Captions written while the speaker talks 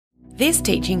This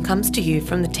teaching comes to you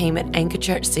from the team at Anchor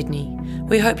Church Sydney.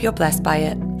 We hope you're blessed by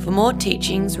it. For more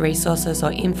teachings, resources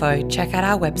or info, check out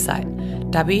our website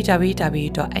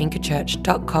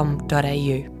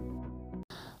www.anchorchurch.com.au.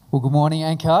 Well, good morning,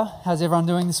 Anchor. How's everyone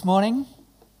doing this morning?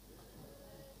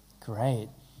 Great.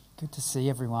 Good to see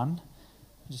everyone.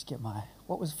 Just get my...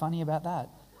 What was funny about that?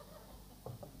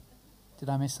 Did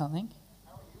I miss something?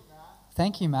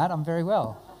 Thank you, Matt. I'm very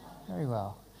well. Very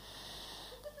well.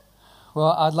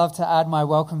 Well, I'd love to add my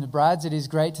welcome to Brad's. It is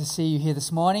great to see you here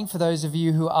this morning. For those of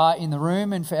you who are in the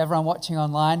room and for everyone watching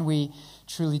online, we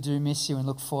truly do miss you and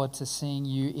look forward to seeing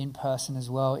you in person as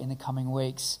well in the coming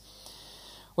weeks.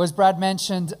 Well, as Brad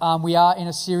mentioned, we are in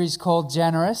a series called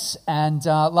Generous, and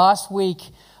last week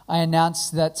I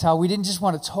announced that we didn't just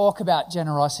want to talk about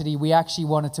generosity, we actually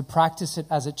wanted to practice it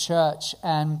as a church.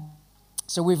 And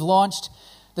so we've launched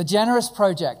the Generous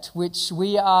Project, which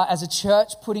we are as a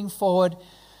church putting forward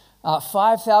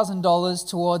 $5,000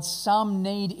 towards some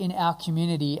need in our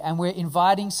community, and we're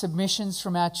inviting submissions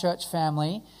from our church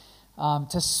family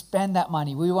to spend that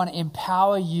money. We want to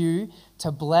empower you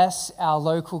to bless our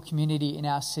local community in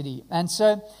our city. And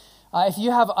so if you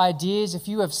have ideas, if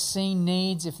you have seen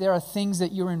needs, if there are things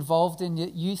that you're involved in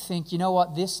that you think, you know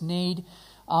what, this need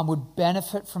would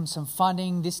benefit from some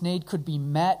funding, this need could be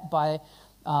met by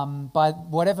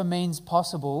whatever means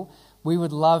possible, we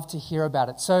would love to hear about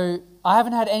it. So I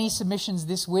haven't had any submissions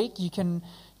this week. You can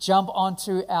jump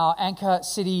onto our Anchor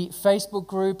City Facebook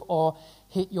group or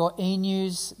hit your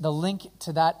e-news. The link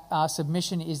to that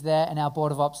submission is there, and our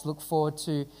Board of Ops look forward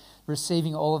to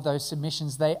receiving all of those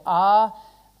submissions. They are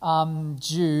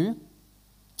due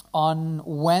on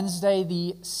Wednesday,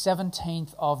 the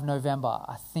 17th of November.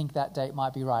 I think that date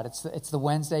might be right. It's the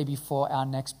Wednesday before our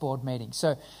next board meeting.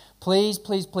 So please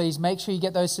make sure you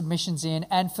get those submissions in.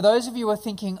 And for those of you who are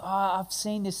thinking, I've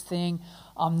seen this thing,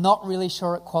 I'm not really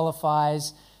sure it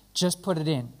qualifies, just put it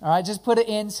in. All right, just put it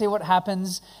in, see what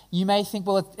happens. You may think,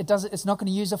 well, it's not going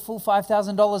to use a full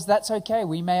 $5,000. That's okay.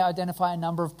 We may identify a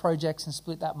number of projects and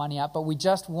split that money up, but we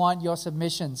just want your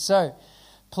submissions. So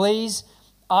please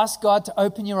ask God to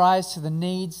open your eyes to the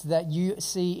needs that you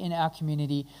see in our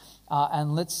community,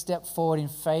 and let's step forward in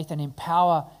faith and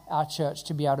empower our church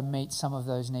to be able to meet some of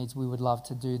those needs. We would love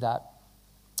to do that.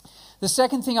 The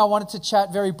second thing I wanted to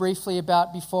chat very briefly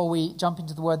about before we jump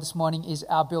into the word this morning is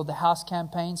our Build the House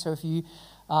campaign. So if you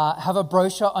have a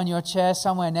brochure on your chair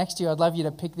somewhere next to you, I'd love you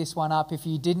to pick this one up. If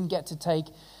you didn't get to take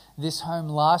this home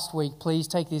last week, please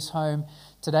take this home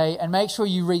today and make sure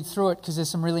you read through it because there's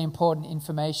some really important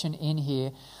information in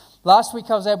here. Last week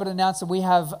I was able to announce that we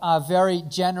have a very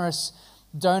generous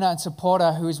donor and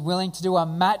supporter who is willing to do a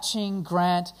matching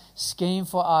grant scheme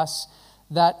for us,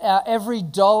 that every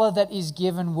dollar that is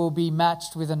given will be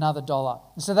matched with another dollar.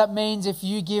 So that means if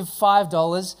you give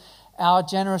 $5, our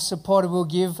generous supporter will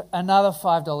give another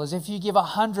 $5. If you give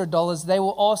 $100, they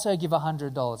will also give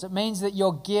 $100. It means that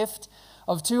your gift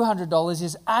of $200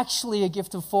 is actually a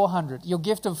gift of $400. Your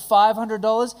gift of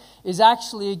 $500 is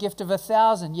actually a gift of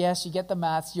 $1,000. Yes, you get the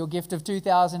maths. Your gift of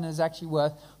 $2,000 is actually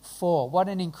worth $4,000. What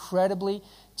an incredibly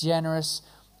generous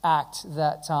act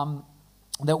that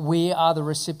we are the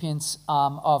recipients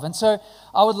of. And so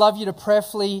I would love you to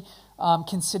prayerfully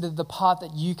consider the part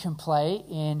that you can play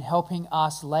in helping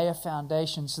us lay a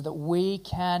foundation so that we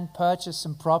can purchase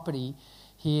some property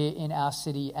here in our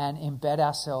city and embed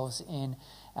ourselves in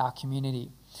our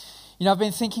community. You know, I've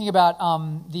been thinking about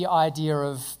the idea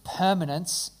of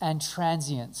permanence and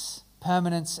transience.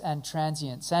 Permanence and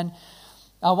transience. And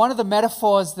one of the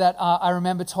metaphors that I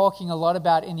remember talking a lot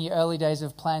about in the early days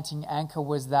of planting Anchor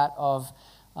was that of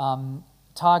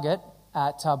Target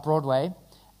at Broadway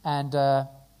and a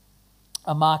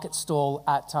market stall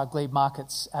at Glebe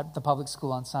Markets at the public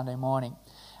school on Sunday morning.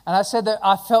 And I said that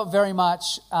I felt very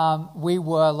much we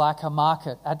were like a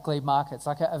market at Glebe Markets,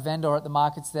 like a vendor at the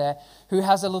markets there who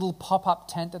has a little pop-up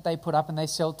tent that they put up and they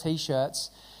sell T-shirts.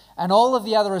 And all of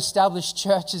the other established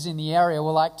churches in the area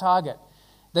were like Target.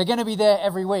 They're going to be there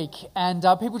every week. And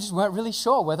people just weren't really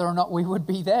sure whether or not we would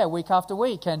be there week after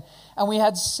week. And we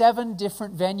had 7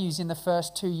 different venues in the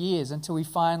first 2 years until we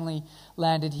finally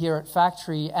landed here at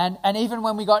Factory. And even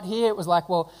when we got here, it was like,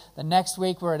 well, the next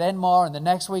week we're at Enmore, and the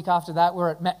next week after that we're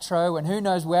at Metro, and who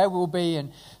knows where we'll be.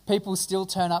 And people still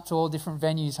turn up to all different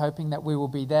venues hoping that we will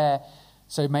be there.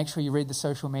 So make sure you read the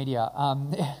social media.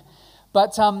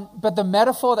 But the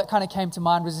metaphor that kind of came to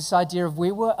mind was this idea of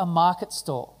we were a market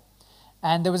stall.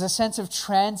 And there was a sense of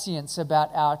transience about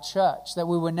our church, that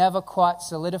we were never quite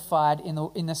solidified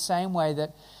in the same way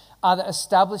that other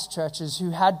established churches who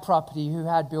had property, who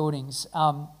had buildings.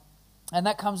 And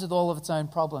that comes with all of its own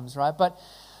problems, right? But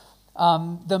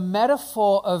The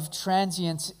metaphor of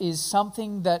transience is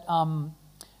something that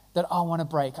I want to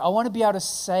break. I want to be able to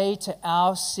say to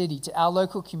our city, to our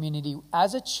local community,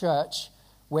 as a church,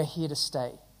 we're here to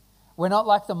stay. We're not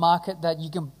like the market that you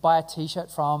can buy a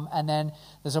t-shirt from and then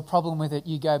there's a problem with it,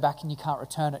 you go back and you can't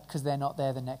return it because they're not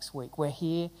there the next week. We're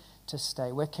here to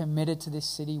stay. We're committed to this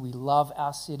city. We love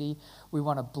our city. We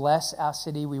want to bless our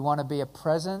city. We want to be a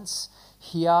presence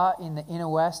here in the inner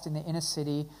west, in the inner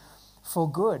city, for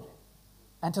good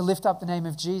and to lift up the name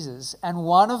of Jesus. And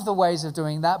one of the ways of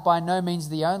doing that, by no means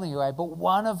the only way, but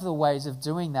one of the ways of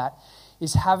doing that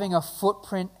is having a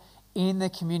footprint in the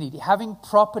community, having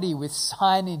property with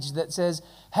signage that says,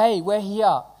 hey, we're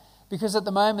here. Because at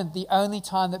the moment, the only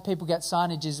time that people get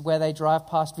signage is where they drive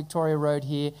past Victoria Road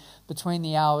here between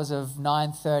the hours of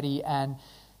 9:30 and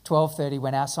 12:30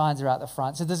 when our signs are out the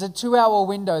front. So there's a 2-hour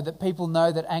window that people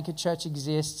know that Anchor Church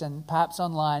exists and perhaps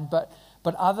online, but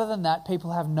other than that,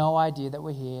 people have no idea that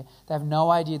we're here. They have no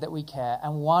idea that we care.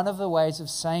 And one of the ways of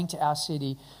saying to our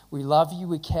city, we love you,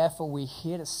 we care for, we're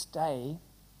here to stay,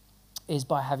 is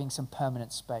by having some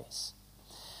permanent space.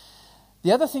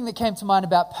 The other thing that came to mind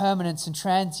about permanence and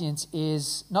transience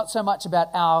is not so much about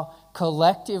our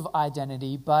collective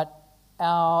identity, but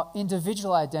our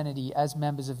individual identity as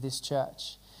members of this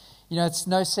church. You know, it's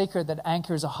no secret that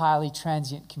Anchor is a highly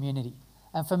transient community.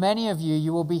 And for many of you,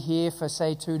 you will be here for,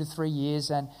 say, 2 to 3 years,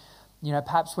 and you know,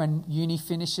 perhaps when uni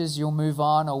finishes, you'll move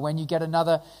on, or when you get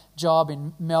another job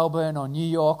in Melbourne or New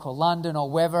York or London or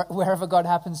wherever God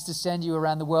happens to send you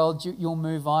around the world, you'll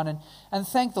move on. And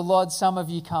thank the Lord, some of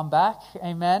you come back.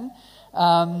 Amen.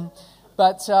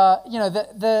 But you know,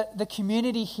 the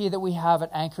community here that we have at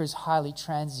Anchor is highly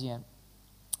transient.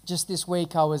 Just this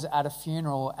week, I was at a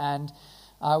funeral, and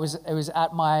it was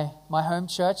at my home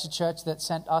church, a church that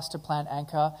sent us to plant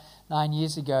Anchor 9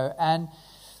 years ago, and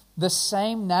the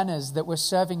same nanas that were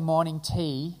serving morning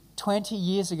tea 20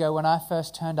 years ago when I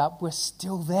first turned up were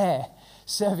still there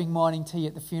serving morning tea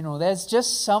at the funeral. There's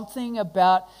just something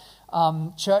about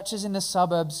churches in the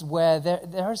suburbs where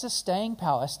there is a staying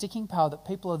power, a sticking power, that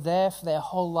people are there for their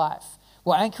whole life.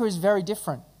 Well, Anchor is very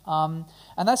different. And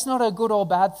that's not a good or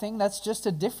bad thing. That's just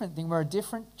a different thing. We're a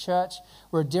different church.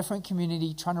 We're a different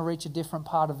community trying to reach a different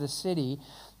part of the city.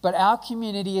 But our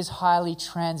community is highly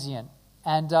transient.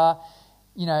 And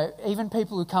you know, even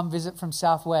people who come visit from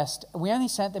Southwest, we only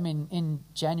sent them in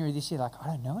January this year. Like, I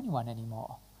don't know anyone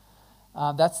anymore.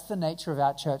 That's the nature of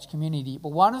our church community.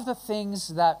 But one of the things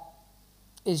that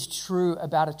is true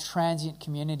about a transient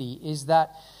community is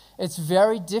that it's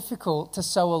very difficult to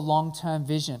sow a long-term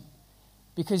vision.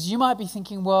 Because you might be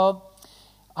thinking, well,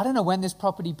 I don't know when this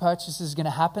property purchase is going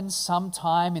to happen.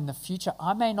 Sometime in the future,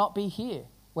 I may not be here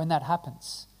when that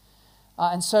happens.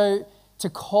 And so to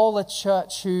call a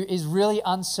church who is really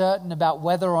uncertain about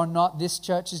whether or not this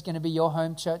church is going to be your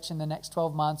home church in the next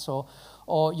 12 months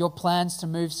or your plans to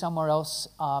move somewhere else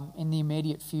in the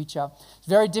immediate future. It's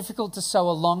very difficult to sow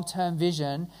a long-term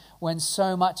vision when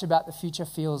so much about the future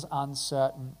feels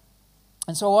uncertain.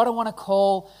 And so what I want to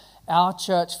call our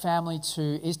church family to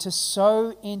is to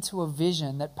sow into a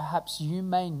vision that perhaps you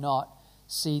may not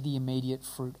see the immediate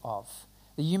fruit of,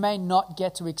 that you may not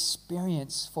get to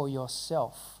experience for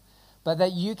yourself, but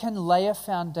that you can lay a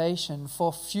foundation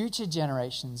for future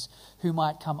generations who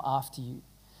might come after you.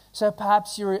 So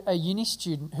perhaps you're a uni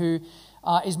student who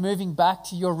is moving back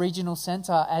to your regional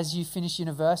centre as you finish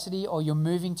university, or you're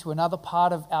moving to another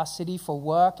part of our city for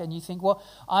work, and you think, well,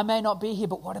 I may not be here,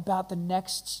 but what about the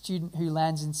next student who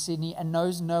lands in Sydney and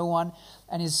knows no one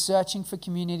and is searching for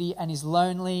community and is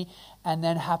lonely and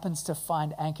then happens to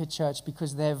find Anchor Church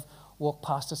because they've walked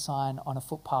past a sign on a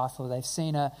footpath, or they've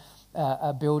seen a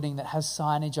building that has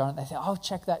signage on it. They think, oh,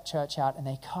 check that church out, and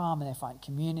they come and they find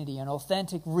community, an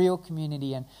authentic, real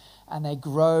community, and they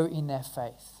grow in their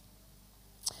faith.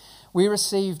 We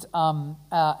received an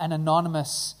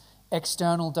anonymous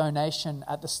external donation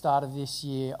at the start of this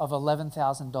year of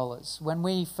 $11,000. When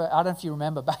I don't know if you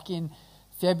remember, back in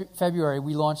February,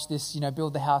 we launched this,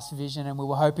 Build the House vision, and we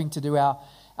were hoping to do our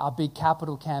big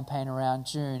capital campaign around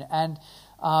June. And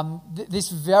this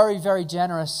very, very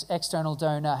generous external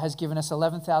donor has given us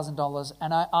 $11,000,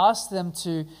 and I asked them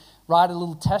to write a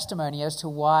little testimony as to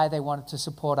why they wanted to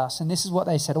support us. And this is what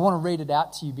they said. I want to read it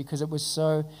out to you because it was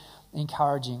so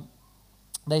encouraging.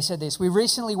 They said this: we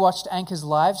recently watched Anchor's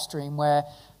live stream where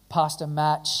Pastor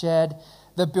Matt shared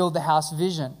the Build the House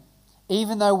vision.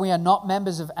 Even though we are not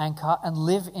members of Anchor and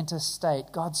live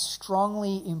interstate, God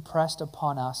strongly impressed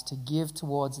upon us to give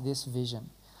towards this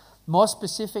vision. More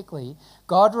specifically,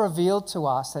 God revealed to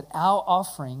us that our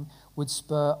offering would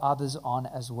spur others on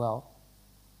as well.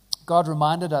 God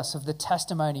reminded us of the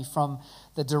testimony from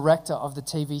the director of the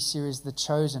TV series The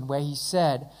Chosen, where he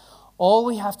said, all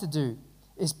we have to do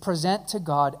is present to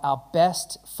God our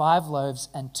best 5 loaves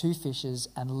and 2 fishes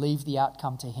and leave the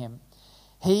outcome to him.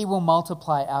 He will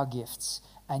multiply our gifts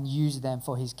and use them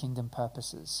for his kingdom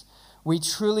purposes. We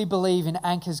truly believe in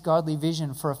Anchor's godly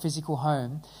vision for a physical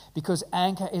home because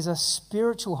Anchor is a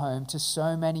spiritual home to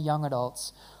so many young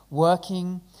adults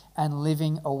working and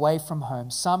living away from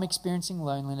home, some experiencing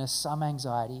loneliness, some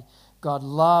anxiety. God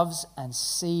loves and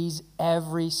sees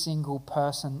every single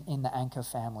person in the Anchor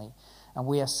family, and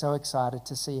we are so excited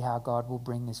to see how God will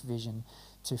bring this vision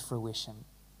to fruition.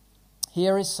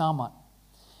 Here is someone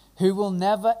who will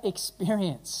never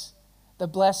experience the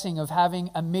blessing of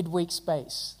having a midweek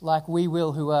space like we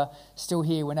will, who are still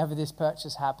here whenever this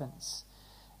purchase happens.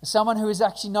 Someone who is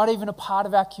actually not even a part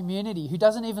of our community, who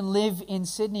doesn't even live in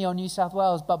Sydney or New South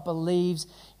Wales, but believes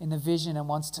in the vision and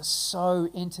wants to sow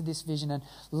into this vision and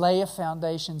lay a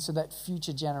foundation so that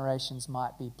future generations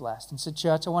might be blessed. And so,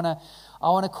 church, I want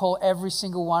to call every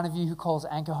single one of you who calls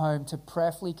Anchor home to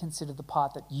prayerfully consider the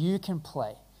part that you can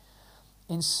play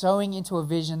in sowing into a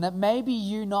vision that maybe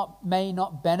you may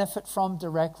not benefit from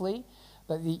directly,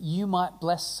 but that you might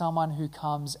bless someone who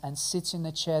comes and sits in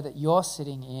the chair that you're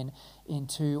sitting in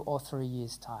 2 or 3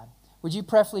 years' time. Would you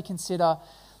prayerfully consider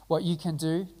what you can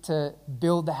do to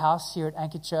build the house here at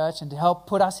Anchor Church and to help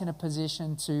put us in a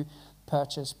position to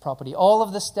purchase property? All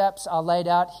of the steps are laid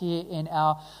out here in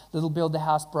our little Build the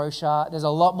House brochure. There's a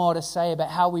lot more to say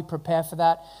about how we prepare for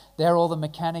that. There are all the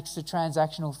mechanics, the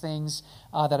transactional things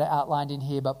that are outlined in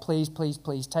here. But please, please,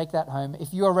 please take that home.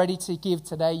 If you are ready to give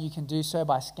today, you can do so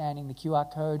by scanning the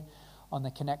QR code on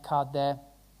the Connect card there.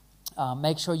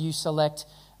 Make sure you select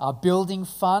Building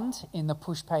Fund in the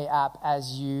PushPay app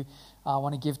as you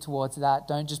want to give towards that.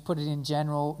 Don't just put it in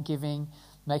general giving.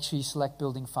 Make sure you select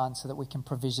Building Fund so that we can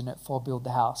provision it for Build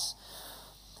the House.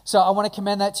 So I want to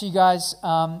commend that to you guys.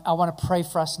 I want to pray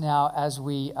for us now as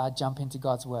we jump into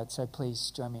God's word. So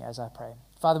please join me as I pray.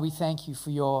 Father, we thank you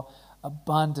for your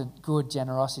abundant, good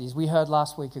generosities. We heard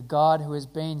last week a God who has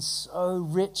been so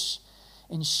rich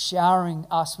in showering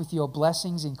us with your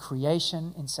blessings in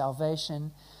creation, in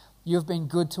salvation. You have been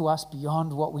good to us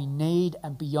beyond what we need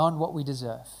and beyond what we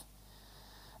deserve.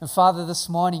 And Father, this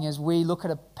morning, as we look at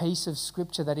a piece of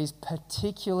scripture that is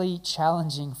particularly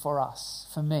challenging for us,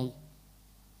 for me,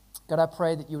 God, I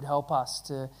pray that you would help us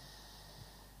to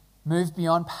move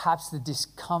beyond perhaps the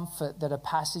discomfort that a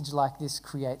passage like this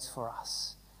creates for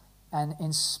us and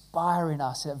inspire in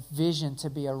us a vision to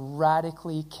be a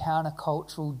radically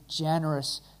countercultural,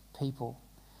 generous people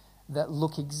that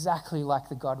look exactly like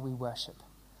the God we worship.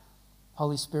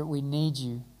 Holy Spirit, we need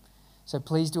you. So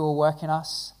please do a work in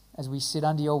us as we sit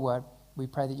under your word. We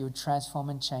pray that you would transform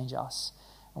and change us.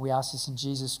 And we ask this in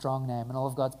Jesus' strong name. And all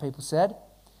of God's people said,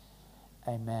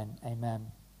 amen, amen.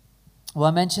 Well,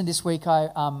 I mentioned this week I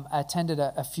attended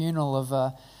a funeral of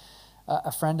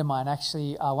a friend of mine,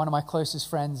 actually one of my closest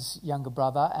friends' younger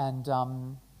brother,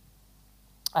 and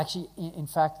actually, in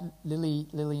fact, Lily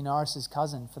Norris's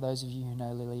cousin, for those of you who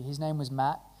know Lily. His name was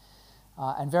Matt.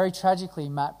 And very tragically,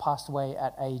 Matt passed away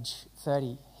at age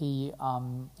 30. He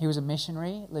was a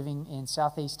missionary living in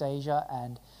Southeast Asia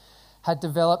and had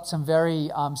developed some very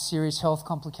serious health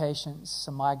complications,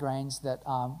 some migraines that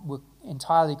were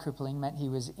entirely crippling, meant he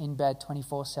was in bed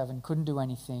 24/7, couldn't do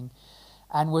anything,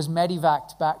 and was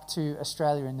medevaced back to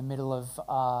Australia in the middle of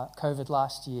COVID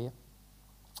last year.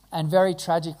 And very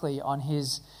tragically, on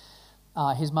his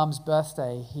mum's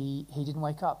birthday, he didn't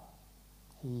wake up.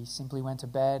 He simply went to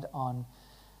bed on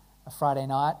a Friday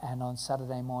night and on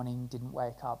Saturday morning didn't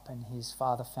wake up, and his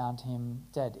father found him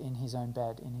dead in his own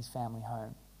bed in his family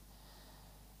home.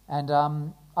 And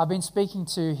I've been speaking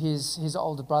to his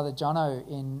older brother, Jono,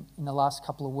 in the last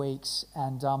couple of weeks,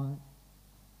 and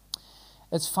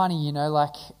it's funny, you know,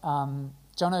 like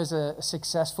Jono's a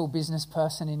successful business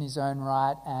person in his own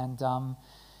right and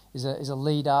is a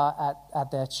leader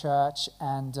at their church,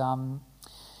 and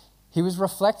he was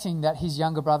reflecting that his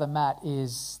younger brother, Matt,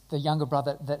 is the younger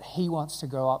brother that he wants to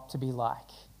grow up to be like.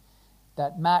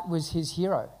 That Matt was his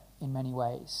hero in many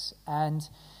ways. And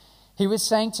he was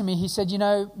saying to me, he said, you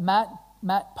know,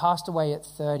 Matt passed away at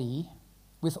 30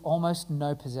 with almost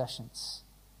no possessions.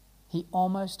 He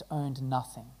almost owned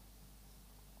nothing.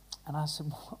 And I said,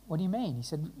 what do you mean? He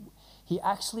said, he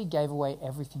actually gave away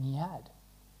everything he had.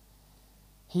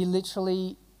 He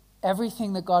literally,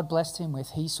 everything that God blessed him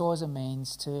with, he saw as a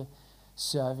means to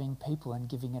serving people and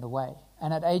giving it away.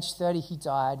 And at age 30, he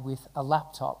died with a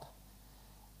laptop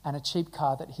and a cheap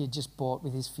car that he had just bought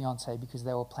with his fiancée because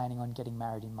they were planning on getting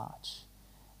married in March.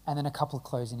 And then a couple of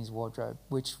clothes in his wardrobe,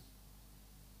 which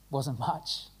wasn't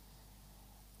much.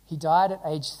 He died at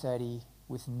age 30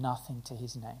 with nothing to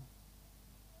his name.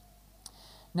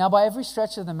 Now, by every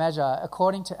stretch of the measure,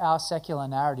 according to our secular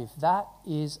narrative, that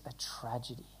is a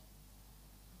tragedy.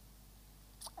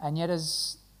 And yet,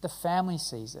 as the family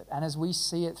sees it, and as we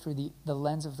see it through the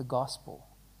lens of the gospel,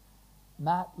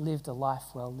 Matt lived a life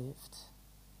well lived.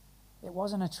 It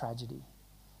wasn't a tragedy,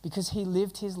 because he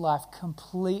lived his life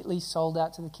completely sold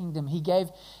out to the kingdom. He gave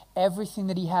everything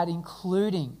that he had,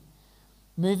 including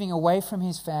moving away from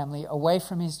his family, away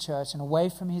from his church, and away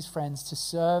from his friends to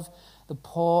serve the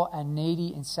poor and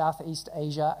needy in Southeast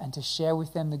Asia and to share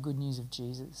with them the good news of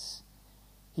Jesus.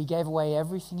 He gave away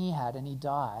everything he had, and he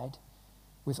died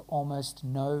with almost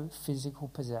no physical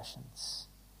possessions.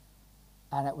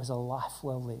 And it was a life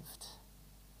well lived,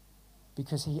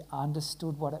 because he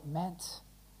understood what it meant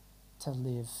to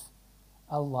live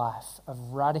a life of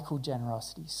radical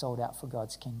generosity sold out for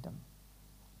God's kingdom.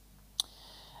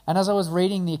 And as I was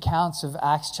reading the accounts of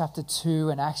Acts chapter 2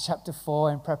 and Acts chapter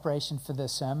 4 in preparation for the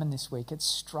sermon this week, it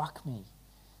struck me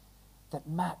that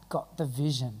Matt got the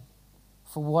vision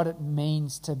for what it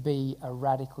means to be a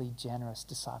radically generous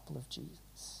disciple of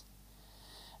Jesus.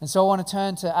 And so I want to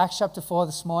turn to Acts chapter 4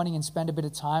 this morning and spend a bit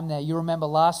of time there. You remember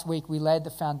last week we laid the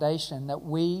foundation that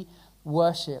we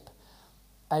worship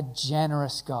a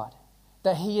generous God,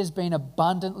 that he has been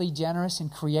abundantly generous in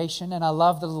creation. And I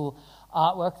love the little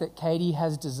artwork that Katie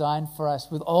has designed for us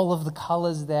with all of the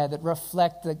colors there that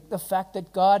reflect the fact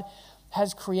that God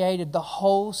has created the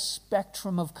whole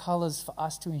spectrum of colors for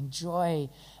us to enjoy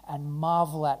and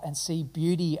marvel at and see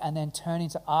beauty and then turn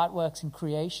into artworks and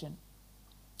creation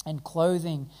and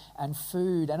clothing and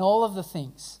food and all of the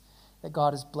things that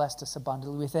God has blessed us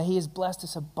abundantly with. That he has blessed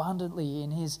us abundantly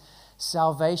in his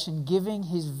salvation, giving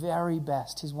his very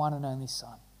best, his one and only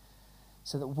Son,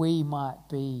 so that we might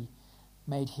be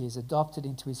made his, adopted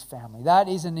into his family. That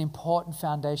is an important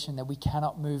foundation that we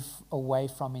cannot move away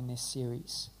from in this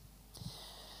series.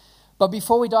 But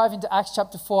before we dive into Acts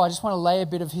chapter 4, I just want to lay a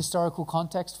bit of historical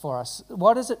context for us.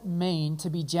 What does it mean to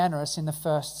be generous in the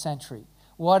first century?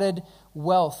 What did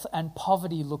wealth and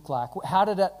poverty look like? How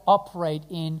did it operate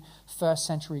in first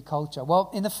century culture?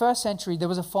 Well, in the first century, there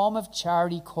was a form of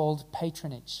charity called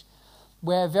patronage,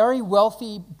 where very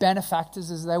wealthy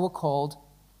benefactors, as they were called,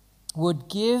 would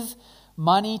give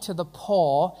money to the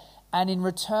poor, and in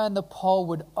return the poor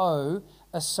would owe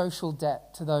a social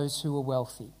debt to those who were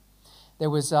wealthy. There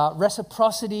was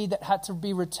reciprocity that had to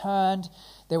be returned.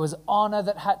 There was honor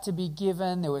that had to be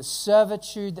given. There was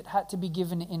servitude that had to be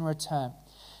given in return.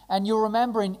 And you'll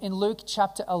remember in Luke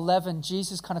chapter 11,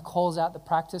 Jesus kind of calls out the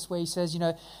practice where he says,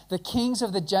 the kings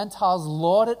of the Gentiles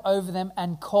lord it over them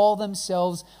and call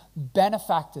themselves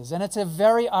benefactors. And it's a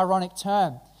very ironic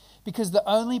term, because the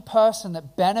only person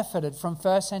that benefited from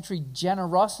first century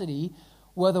generosity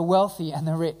were the wealthy and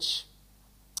the rich.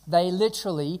 They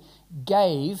literally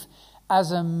gave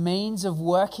as a means of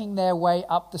working their way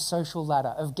up the social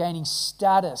ladder, of gaining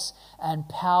status and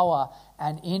power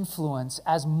and influence,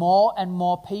 as more and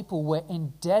more people were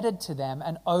indebted to them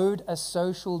and owed a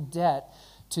social debt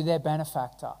to their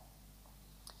benefactor.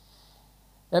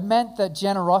 It meant that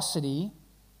generosity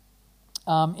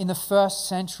in the first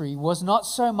century was not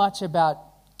so much about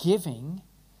giving,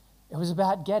 it was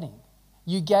about getting.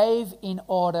 You gave in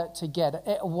order to get.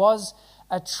 It was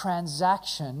a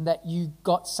transaction that you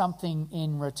got something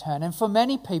in return. And for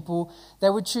many people, they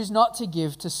would choose not to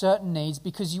give to certain needs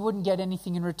because you wouldn't get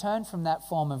anything in return from that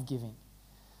form of giving.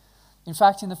 In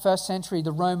fact, in the first century,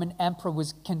 the Roman emperor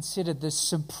was considered the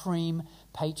supreme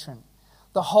patron.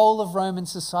 The whole of Roman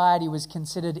society was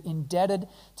considered indebted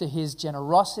to his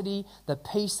generosity, the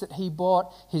peace that he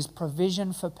brought, his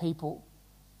provision for people.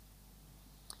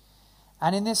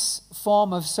 And in this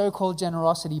form of so-called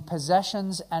generosity,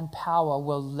 possessions and power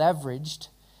were leveraged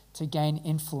to gain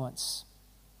influence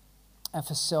and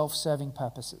for self-serving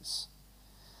purposes.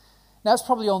 Now, it's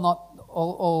probably not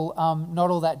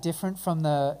all that different from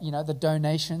the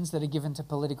donations that are given to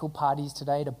political parties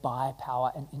today to buy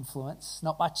power and influence.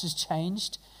 Not much has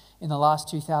changed in the last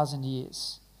 2,000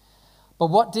 years.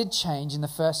 But what did change in the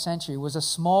first century was a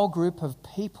small group of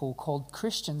people called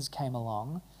Christians came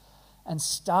along and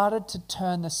started to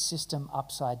turn the system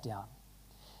upside down,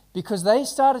 because they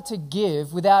started to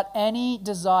give without any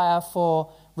desire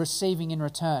for receiving in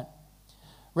return.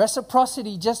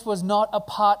 Reciprocity just was not a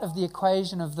part of the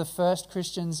equation of the first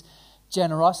Christians'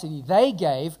 generosity. They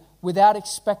gave without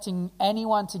expecting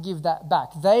anyone to give that back.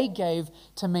 They gave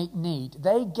to meet need.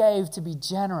 They gave to be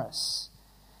generous.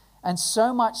 And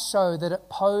so much so that it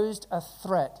posed a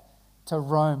threat to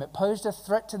Rome. It posed a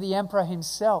threat to the emperor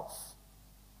himself.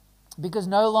 Because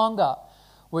no longer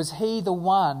was he the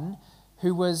one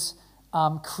who was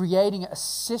creating a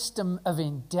system of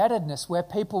indebtedness where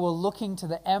people were looking to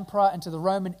the emperor and to the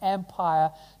Roman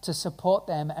Empire to support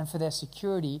them and for their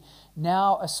security.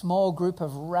 Now a small group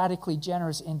of radically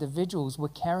generous individuals were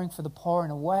caring for the poor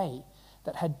in a way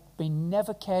that had been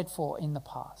never cared for in the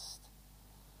past.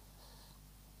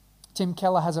 Tim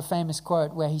Keller has a famous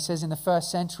quote where he says in the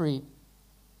first century,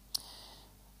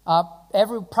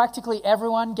 practically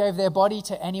everyone gave their body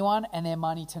to anyone and their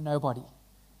money to nobody.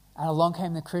 And along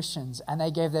came the Christians, and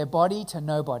they gave their body to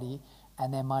nobody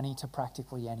and their money to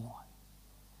practically anyone.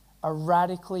 A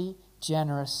radically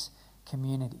generous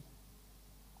community.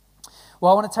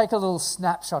 Well, I want to take a little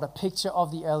snapshot, a picture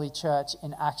of the early church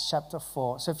in Acts chapter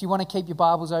 4. So if you want to keep your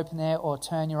Bibles open there or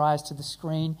turn your eyes to the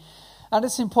screen. And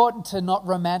it's important to not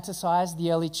romanticize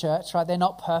the early church, right? They're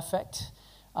not perfect.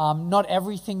 Not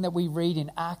everything that we read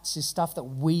in Acts is stuff that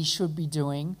we should be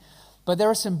doing. But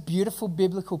there are some beautiful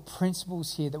biblical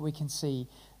principles here that we can see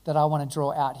that I want to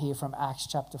draw out here from Acts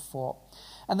chapter 4.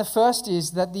 And the first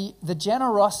is that the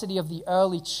generosity of the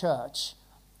early church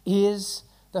is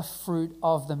the fruit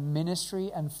of the ministry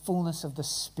and fullness of the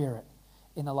Spirit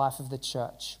in the life of the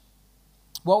church.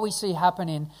 What we see happen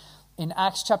in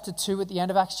Acts chapter 2, at the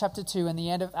end of Acts chapter 2 and the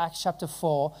end of Acts chapter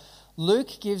 4,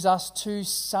 Luke gives us two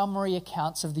summary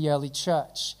accounts of the early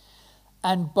church.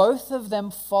 And both of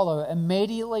them follow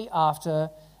immediately after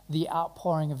the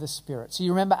outpouring of the Spirit. So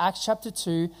you remember Acts chapter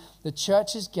 2, the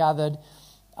church is gathered.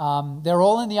 They're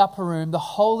all in the upper room. The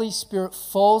Holy Spirit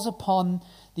falls upon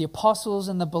the apostles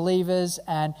and the believers,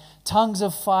 and tongues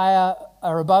of fire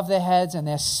are above their heads, and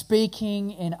they're speaking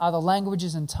in other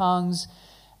languages and tongues.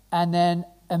 And then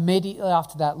immediately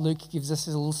after that, Luke gives us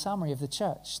a little summary of the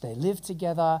church. They lived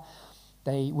together.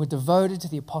 They were devoted to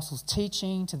the apostles'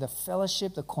 teaching, to the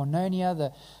fellowship, the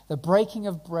koinonia, the breaking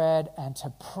of bread, and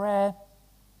to prayer.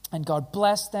 And God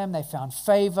blessed them. They found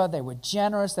favor. They were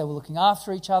generous. They were looking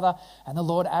after each other. And the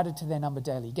Lord added to their number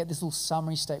daily. You get this little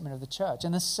summary statement of the church.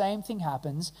 And the same thing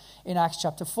happens in Acts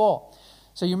chapter 4.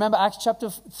 So you remember Acts chapter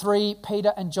 3,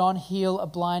 Peter and John heal a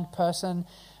blind person.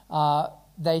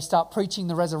 They start preaching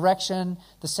the resurrection.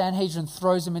 The Sanhedrin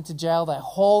throws them into jail. They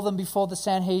haul them before the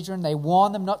Sanhedrin. They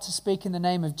warn them not to speak in the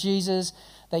name of Jesus.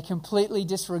 They completely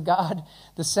disregard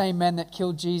the same men that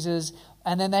killed Jesus.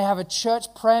 And then they have a church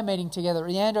prayer meeting together at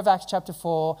the end of Acts chapter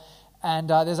 4. And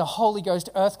there's a Holy Ghost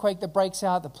earthquake that breaks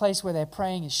out. The place where they're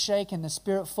praying is shaken. The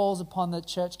Spirit falls upon the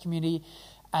church community.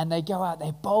 And they go out.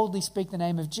 They boldly speak the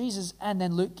name of Jesus. And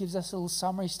then Luke gives us a little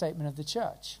summary statement of the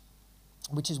church,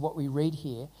 which is what we read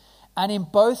here. And in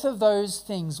both of those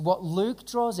things, what Luke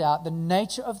draws out, the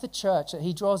nature of the church that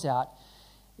he draws out,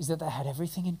 is that they had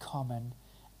everything in common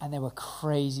and they were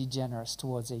crazy generous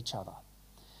towards each other.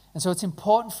 And so it's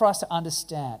important for us to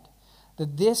understand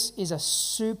that this is a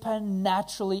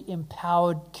supernaturally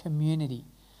empowered community.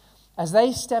 As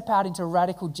they step out into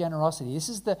radical generosity, this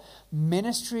is the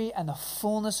ministry and the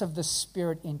fullness of the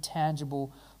Spirit in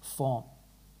tangible form.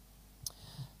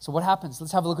 So what happens?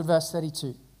 Let's have a look at verse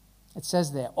 32. It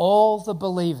says there, all the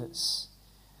believers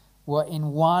were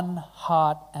in one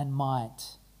heart and mind.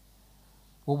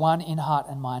 Were one in heart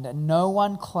and mind. And no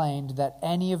one claimed that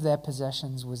any of their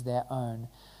possessions was their own,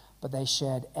 but they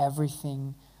shared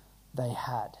everything they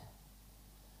had.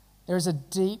 There is a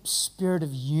deep spirit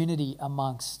of unity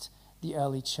amongst the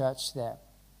early church there.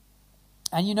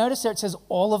 And you notice there it says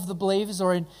all of the believers,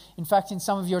 or in fact in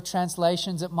some of your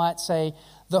translations it might say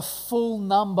the full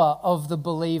number of the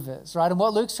believers, right? And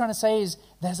what Luke's trying to say is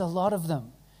there's a lot of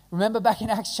them. Remember back in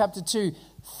Acts chapter 2,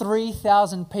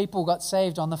 3,000 people got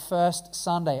saved on the first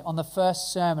Sunday, on the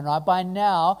first sermon, right? By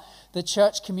now, the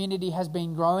church community has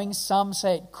been growing. Some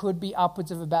say it could be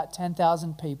upwards of about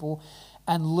 10,000 people.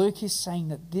 And Luke is saying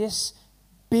that this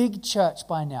big church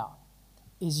by now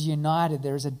is united.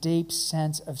 There is a deep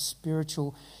sense of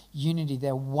spiritual unity.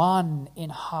 They're one in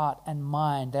heart and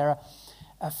mind. They're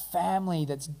a family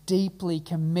that's deeply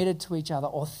committed to each other,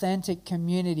 authentic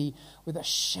community with a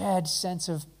shared sense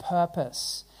of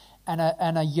purpose and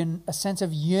a sense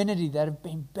of unity that have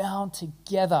been bound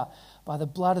together by the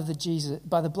blood of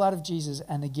Jesus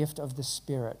and the gift of the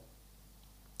Spirit.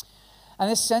 And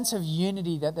this sense of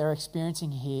unity that they're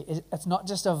experiencing here, it's not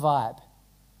just a vibe.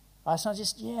 It's not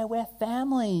just, yeah, we're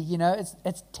family,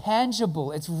 it's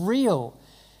tangible, it's real.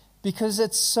 Because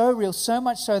it's so real, so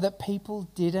much so that people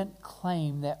didn't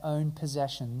claim their own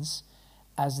possessions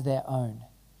as their own.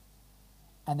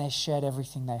 And they shared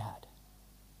everything they had.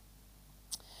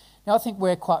 Now, I think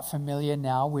we're quite familiar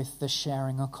now with the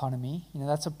sharing economy.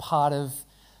 That's a part of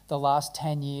the last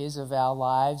 10 years of our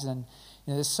lives. And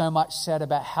there's so much said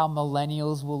about how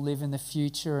millennials will live in the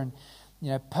future. And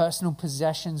Personal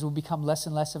possessions will become less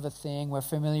and less of a thing. We're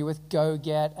familiar with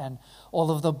GoGet and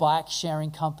all of the bike sharing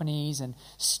companies and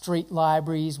street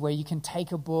libraries where you can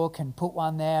take a book and put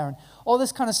one there, and all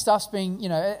this kind of stuff's being,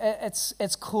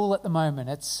 it's cool at the moment.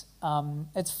 It's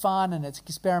fun and it's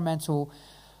experimental,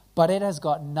 but it has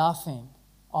got nothing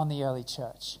on the early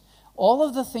church. All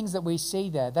of the things that we see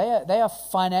there, they are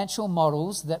financial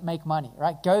models that make money,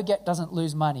 right? GoGet doesn't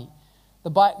lose money. The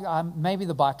bike, maybe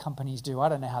the bike companies do. I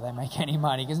don't know how they make any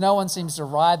money because no one seems to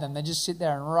ride them. They just sit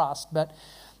there and rust. But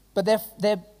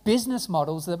they're business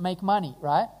models that make money,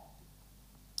 right?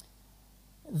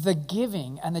 The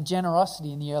giving and the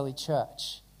generosity in the early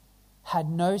church had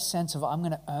no sense of, I'm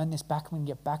going to earn this back, I'm going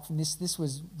to get back from this. This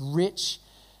was rich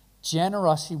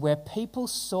generosity where people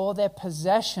saw their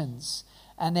possessions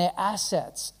and their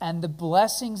assets and the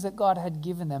blessings that God had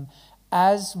given them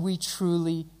as we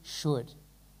truly should.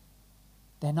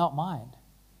 They're not mine.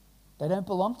 They don't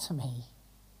belong to me.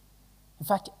 In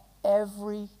fact,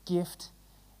 every gift,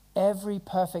 every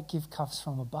perfect gift comes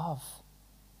from above.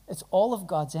 It's all of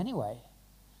God's anyway.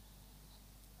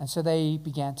 And so they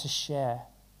began to share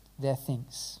their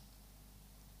things.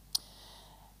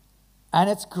 And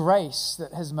it's grace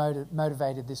that has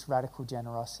motivated this radical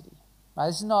generosity. Right?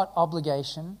 This is not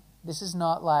obligation. This is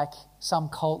not like some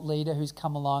cult leader who's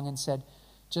come along and said,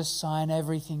 just sign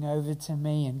everything over to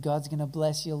me and God's going to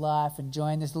bless your life and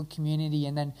join this little community,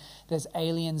 and then there's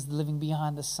aliens living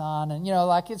behind the sun. And,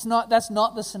 that's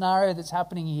not the scenario that's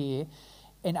happening here.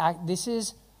 This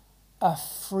is a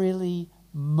freely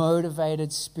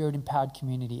motivated, spirit-empowered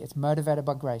community. It's motivated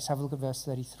by grace. Have a look at verse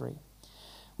 33.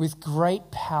 With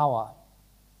great power,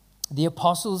 the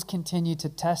apostles continued to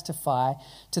testify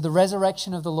to the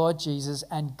resurrection of the Lord Jesus,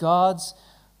 and God's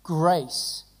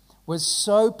grace was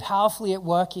so powerfully at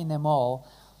work in them all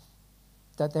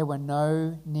that there were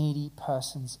no needy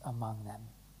persons among them.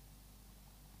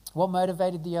 What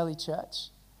motivated the early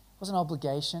church? It wasn't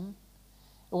obligation.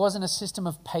 It wasn't a system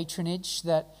of patronage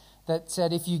that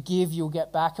said if you give, you'll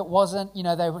get back. It wasn't,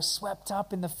 they were swept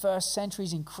up in the first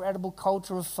century's incredible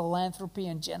culture of philanthropy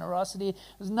and generosity. It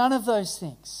was none of those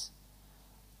things.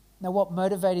 Now, what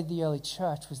motivated the early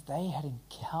church was they had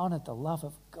encountered the love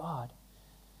of God,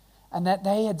 and that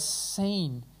they had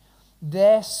seen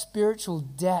their spiritual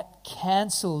debt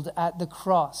cancelled at the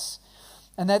cross,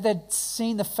 and that they'd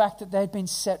seen the fact that they'd been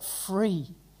set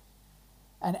free.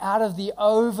 And out of the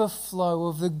overflow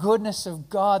of the goodness of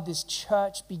God, this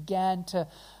church began to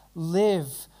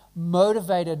live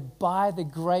motivated by the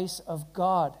grace of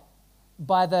God.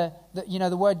 By the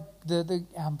word,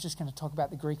 I'm just going to talk about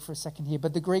the Greek for a second here,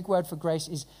 but the Greek word for grace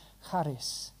is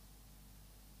charis,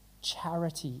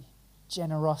 charity,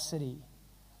 generosity.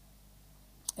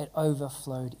 It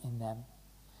overflowed in them.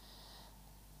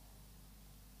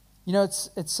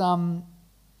 It's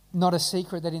not a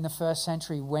secret that in the first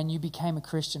century, when you became a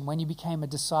Christian, when you became a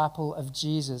disciple of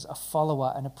Jesus, a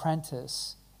follower, an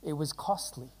apprentice, it was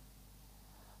costly.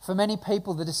 For many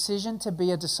people, the decision to be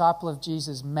a disciple of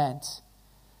Jesus meant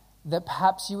that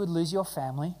perhaps you would lose your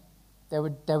family. They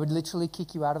would literally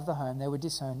kick you out of the home. They would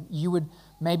disown. You would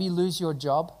maybe lose your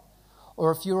job.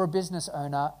 Or if you're a business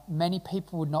owner, many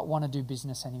people would not want to do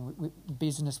business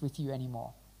with you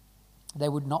anymore. They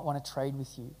would not want to trade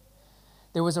with you.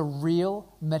 There was a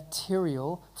real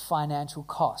material financial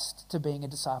cost to being a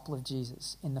disciple of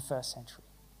Jesus in the first century.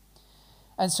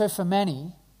 And so for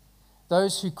many,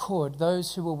 those who could,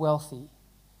 those who were wealthy,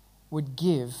 would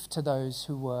give to those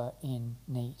who were in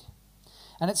need.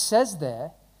 And it says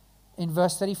there in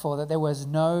verse 34 that there was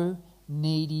no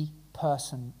needy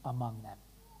person among them.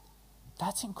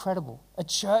 That's incredible. A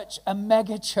church, a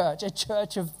mega church, a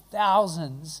church of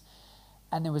thousands,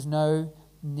 and there was no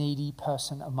needy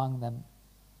person among them.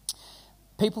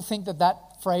 People think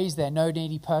that phrase there, no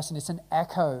needy person, it's an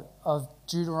echo of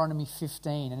Deuteronomy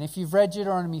 15. And if you've read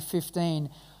Deuteronomy 15,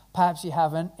 perhaps you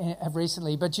haven't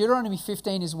recently, but Deuteronomy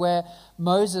 15 is where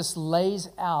Moses lays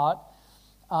out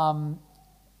the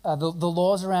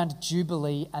laws around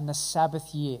Jubilee and the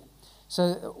Sabbath year.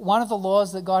 So one of the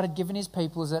laws that God had given his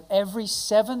people is that every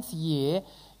seventh year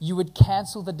you would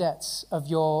cancel the debts of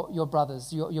your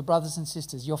brothers, your brothers and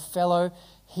sisters, your fellow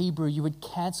Hebrew. You would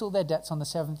cancel their debts on the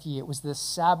seventh year. It was the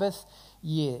Sabbath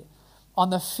year. On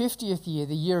the 50th year,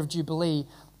 the year of Jubilee,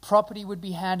 property would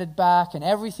be handed back and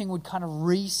everything would kind of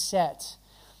reset.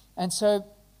 And so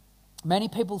many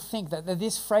people think that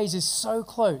this phrase is so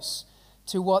close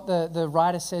to what the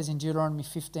writer says in Deuteronomy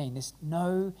 15, this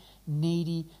no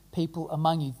needy people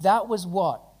among you. That was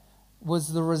what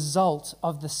was the result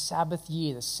of the Sabbath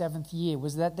year, the seventh year,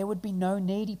 was that there would be no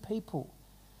needy people,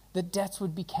 that debts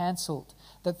would be cancelled,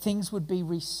 that things would be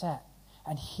reset.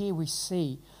 And here we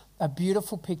see a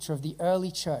beautiful picture of the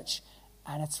early church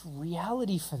and its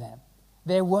reality for them.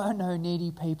 There were no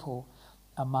needy people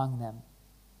among them.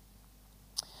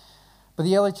 But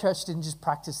the early church didn't just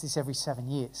practice this every 7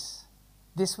 years.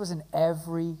 This was an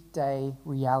everyday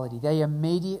reality. They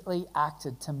immediately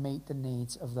acted to meet the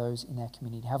needs of those in their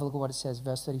community. Have a look at what it says,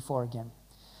 verse 34 again.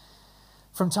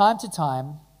 From time to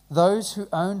time, those who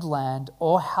owned land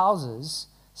or houses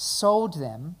sold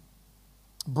them,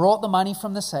 brought the money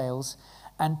from the sales,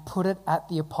 and put it at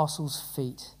the apostles'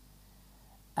 feet.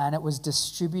 And it was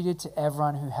distributed to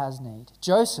everyone who has need.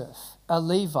 Joseph, a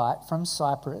Levite from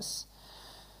Cyprus,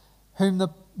 whom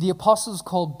the apostles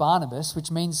called Barnabas,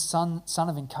 which means son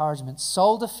of encouragement,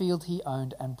 sold a field he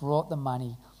owned and brought the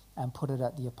money and put it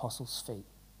at the apostles' feet.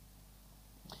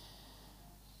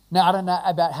 Now, I don't know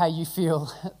about how you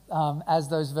feel as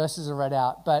those verses are read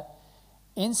out, but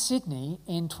in Sydney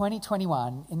in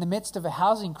 2021, in the midst of a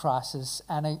housing crisis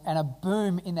and a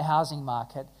boom in the housing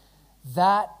market,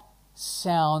 that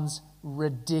sounds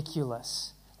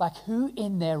ridiculous. Like, who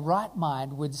in their right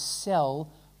mind would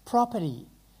sell property?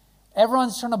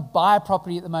 Everyone's trying to buy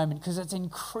property at the moment because it's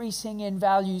increasing in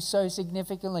value so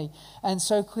significantly and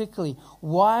so quickly.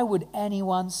 Why would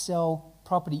anyone sell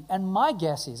property? And my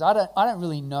guess is, I don't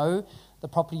really know the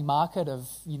property market of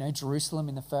Jerusalem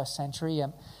in the first century.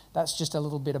 That's just a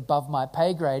little bit above my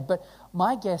pay grade. But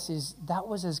my guess is that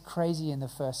was as crazy in the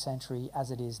first century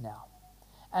as it is now.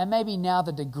 And maybe now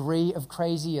the degree of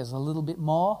crazy is a little bit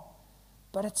more,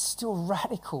 but it's still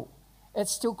radical.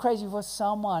 It's still crazy for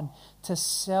someone to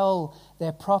sell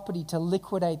their property, to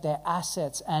liquidate their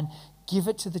assets and give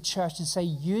it to the church and say,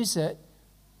 use it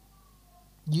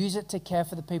to care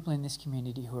for the people in this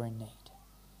community who are in need.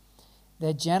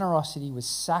 Their generosity was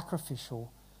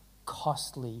sacrificial,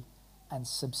 costly, and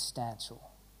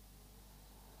substantial.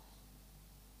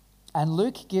 And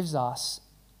Luke gives us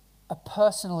a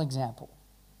personal example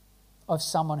of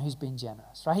someone who's been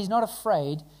generous. Right? He's not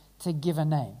afraid to give a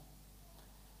name.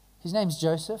 His name's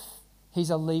Joseph. He's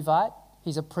a Levite.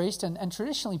 He's a priest. And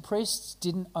traditionally, priests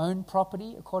didn't own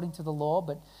property according to the law.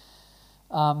 But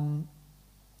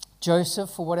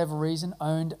Joseph, for whatever reason,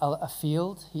 owned a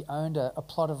field. He owned a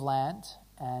plot of land.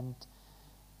 And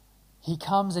he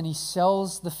comes and he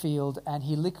sells the field and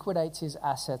he liquidates his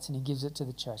assets and he gives it to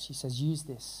the church. He says, use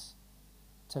this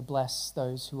to bless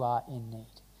those who are in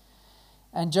need.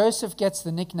 And Joseph gets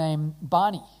the nickname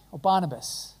Barney or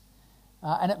Barnabas.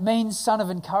 And it means son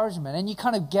of encouragement. And you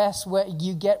kind of guess where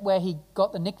he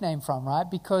got the nickname from, right?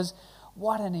 Because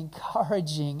what an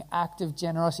encouraging act of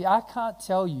generosity. I can't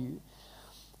tell you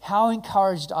how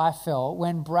encouraged I felt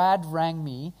when Brad rang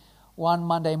me one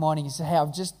Monday morning and said, hey,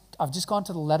 I've just gone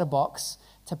to the letterbox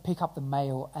to pick up the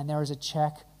mail and there is a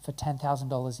check for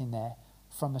 $10,000 in there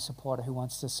from a supporter who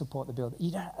wants to support the build.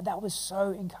 That was so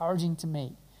encouraging to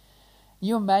me.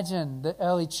 You imagine the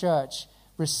early church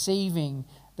receiving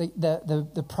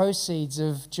the proceeds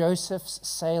of Joseph's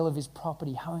sale of his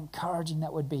property, how encouraging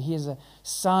that would be. He is a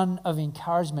son of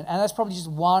encouragement. And that's probably just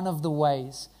one of the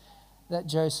ways that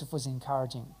Joseph was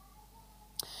encouraging.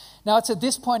 Now, it's at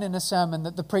this point in the sermon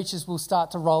that the preachers will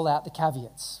start to roll out the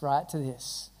caveats, right, to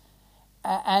this.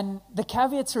 And the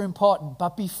caveats are important,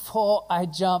 but before I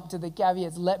jump to the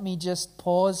caveats, let me just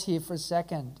pause here for a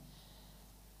second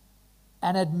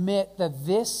and admit that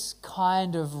this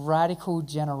kind of radical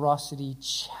generosity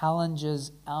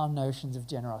challenges our notions of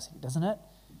generosity, doesn't it?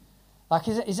 Like,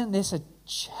 isn't this a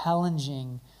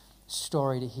challenging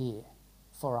story to hear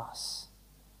for us?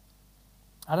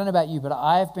 I don't know about you, but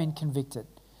I have been convicted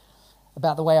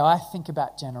about the way I think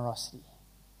about generosity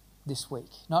this week.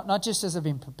 Not just as I've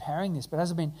been preparing this, but as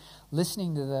I've been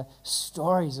listening to the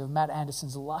stories of Matt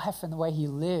Anderson's life and the way he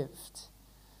lived.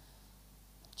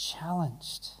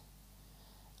 Challenged.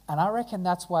 And I reckon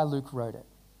that's why Luke wrote it.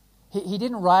 He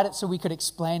didn't write it so we could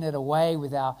explain it away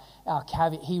with our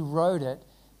caveat. He wrote it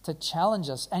to challenge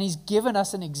us. And he's given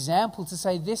us an example to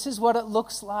say, this is what it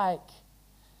looks like.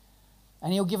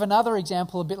 And he'll give another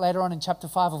example a bit later on in chapter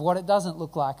 5 of what it doesn't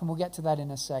look like. And we'll get to that in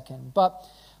a second. But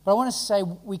I want to say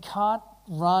we can't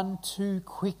run too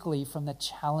quickly from the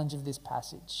challenge of this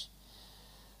passage.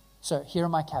 So here are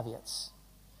my caveats.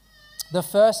 The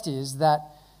first is that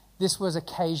this was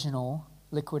occasional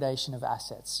liquidation of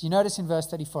assets. You notice in verse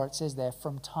 34 it says there,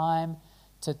 from time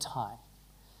to time.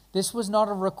 This was not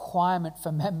a requirement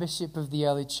for membership of the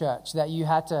early church, that you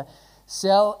had to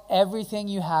sell everything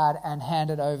you had and hand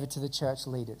it over to the church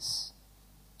leaders.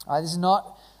 This is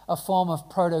not a form of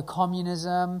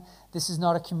proto-communism. This is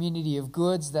not a community of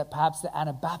goods that perhaps the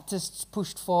Anabaptists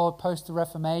pushed for post the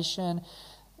Reformation.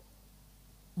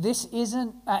 This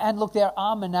isn't, and look, there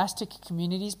are monastic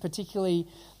communities, particularly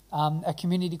a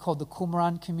community called the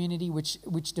Qumran community,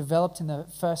 which developed in the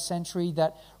first century,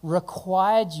 that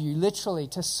required you literally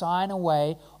to sign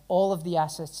away all of the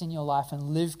assets in your life and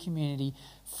live community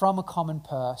from a common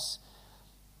purse.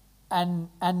 And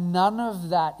none of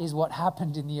that is what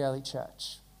happened in the early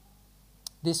church.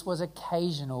 This was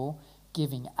occasional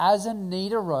giving. As a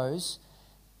need arose,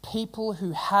 people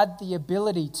who had the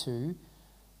ability to,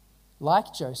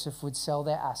 like Joseph, would sell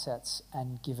their assets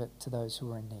and give it to those who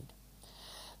were in need.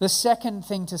 The second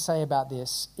thing to say about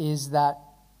this is that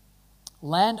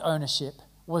land ownership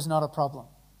was not a problem.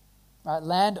 Right?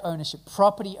 Land ownership,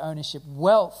 property ownership,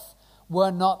 wealth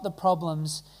were not the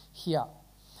problems here.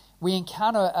 We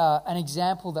encounter an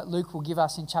example that Luke will give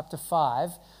us in chapter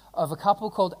 5 of a couple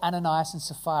called Ananias and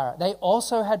Sapphira. They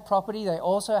also had property, they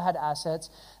also had assets,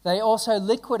 they also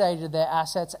liquidated their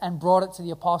assets and brought it to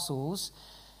the apostles.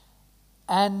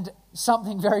 And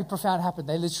something very profound happened.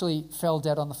 They literally fell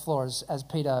dead on the floor as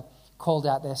Peter called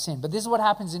out their sin. But this is what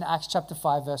happens in Acts chapter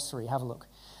 5, verse 3. Have a look.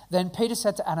 Then Peter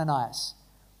said to Ananias,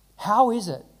 "How is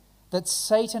it that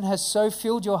Satan has so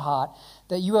filled your heart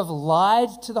that you have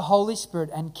lied to the Holy Spirit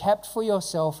and kept for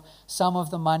yourself some of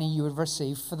the money you had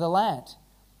received for the land?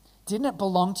 Didn't it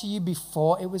belong to you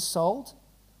before it was sold?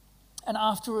 And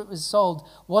after it was sold,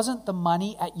 wasn't the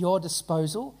money at your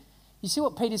disposal?" You see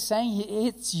what Peter's saying here?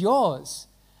 It's yours.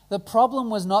 The problem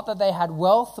was not that they had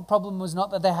wealth. The problem was not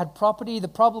that they had property. The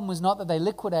problem was not that they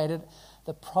liquidated.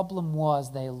 The problem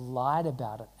was they lied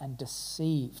about it and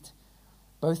deceived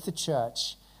both the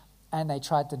church, and they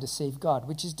tried to deceive God,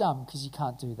 which is dumb because you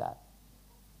can't do that.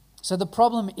 So the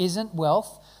problem isn't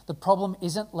wealth. The problem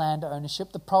isn't land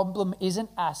ownership. The problem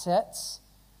isn't assets.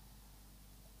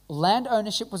 Land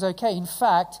ownership was okay. In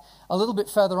fact, a little bit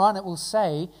further on, it will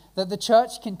say that the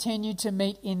church continued to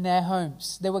meet in their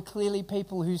homes. There were clearly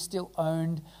people who still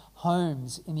owned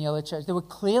homes in the early church. There were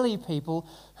clearly people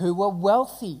who were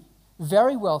wealthy,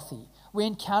 very wealthy. We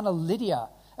encounter Lydia,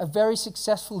 a very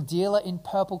successful dealer in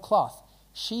purple cloth.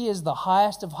 She is the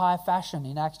highest of high fashion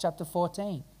in Acts chapter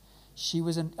 14. She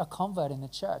was a convert in the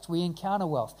church. We encounter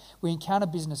wealth. We encounter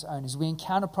business owners. We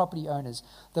encounter property owners.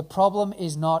 The problem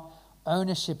is not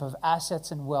ownership of assets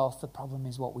and wealth. The problem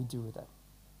is what we do with it.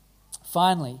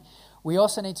 Finally, we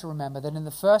also need to remember that in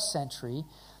the first century,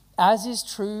 as is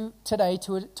true today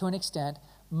to an extent,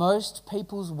 most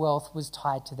people's wealth was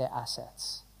tied to their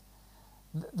assets.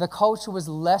 The culture was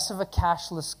less of a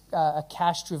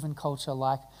cash-driven culture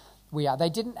like we are. They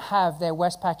didn't have their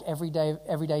Westpac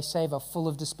everyday saver full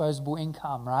of disposable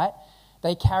income, right?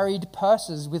 They carried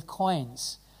purses with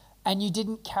coins, and you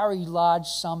didn't carry large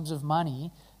sums of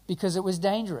money because it was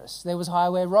dangerous. There was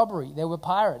highway robbery. There were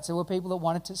pirates. There were people that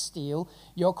wanted to steal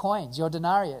your coins, your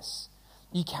denarius.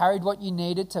 You carried what you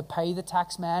needed to pay the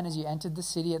tax man as you entered the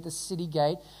city at the city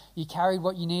gate. You carried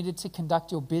what you needed to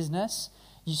conduct your business.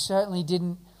 You certainly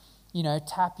didn't,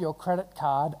 tap your credit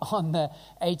card on the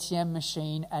ATM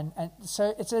machine. And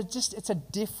so it's a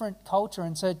different culture.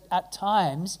 And so at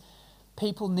times,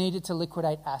 people needed to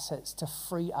liquidate assets to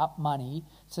free up money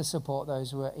to support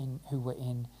those who were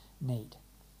in need.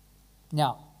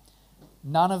 Now,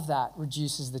 none of that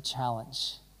reduces the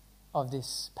challenge of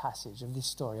this passage, of this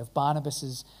story, of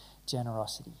Barnabas's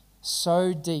generosity.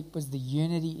 So deep was the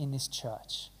unity in this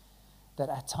church that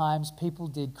at times people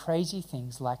did crazy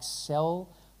things like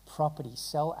sell property,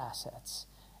 sell assets,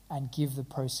 and give the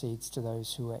proceeds to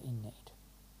those who are in need.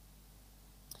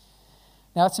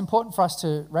 Now, it's important for us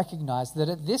to recognize that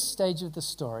at this stage of the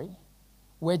story,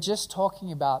 we're just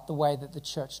talking about the way that the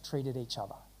church treated each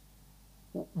other.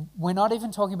 We're not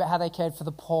even talking about how they cared for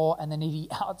the poor and the needy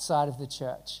outside of the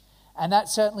church. And that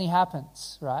certainly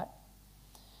happens, right?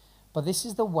 But this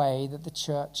is the way that the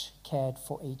church cared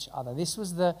for each other. This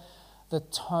was the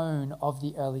tone of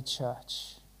the early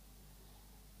church.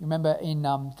 You remember in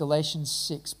Galatians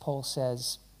 6, Paul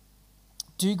says,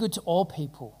 "Do good to all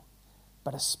people,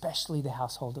 but especially the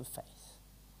household of faith."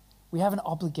 We have an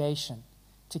obligation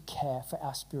to care for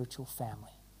our spiritual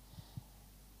family.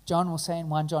 John will say in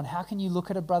 1 John, how can you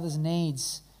look at a brother's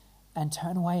needs and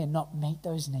turn away and not meet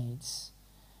those needs?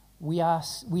 We are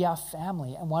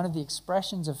family, and one of the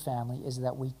expressions of family is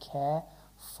that we care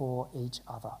for each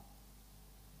other.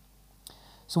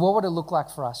 So what would it look like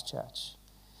for us, church?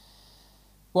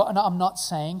 Well, and I'm not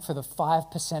saying for the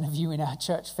 5% of you in our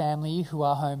church family who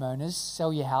are homeowners,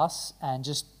 sell your house and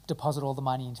just deposit all the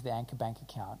money into the Anchor Bank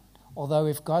account. Although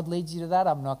if God leads you to that,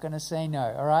 I'm not going to say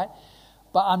no, all right?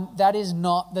 But that is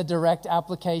not the direct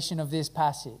application of this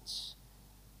passage.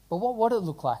 But what would it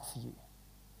look like for you?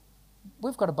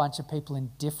 We've got a bunch of people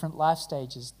in different life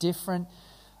stages, different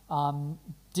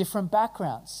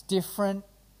backgrounds, different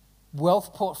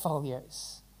wealth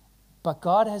portfolios. But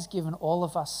God has given all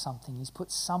of us something. He's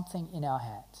put something in our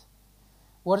hand.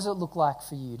 What does it look like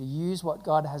for you to use what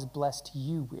God has blessed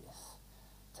you with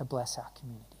to bless our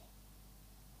community?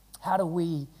 How do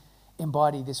we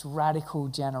embody this radical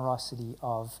generosity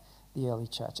of the early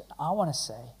church? And I want to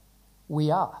say, we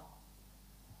are.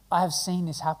 I have seen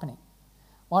this happening.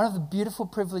 One of the beautiful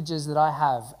privileges that I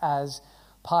have as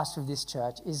pastor of this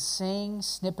church is seeing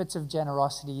snippets of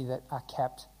generosity that are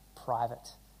kept private.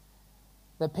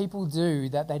 That people do,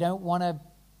 that they don't want to,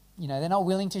 they're not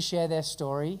willing to share their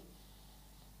story.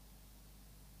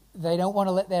 They don't want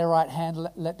to let their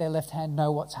left hand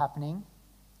know what's happening.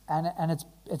 And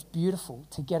it's beautiful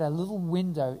to get a little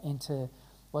window into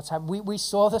what's happening. We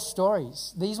saw the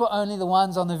stories. These were only the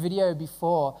ones on the video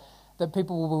before that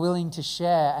people were willing to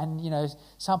share. And,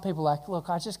 some people are like, look,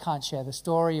 I just can't share the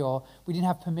story, or we didn't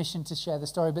have permission to share the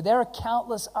story. But there are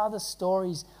countless other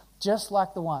stories just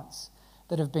like the ones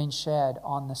that have been shared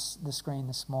on the screen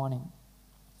this morning.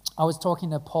 I was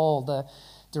talking to Paul, the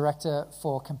director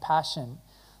for Compassion,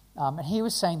 and he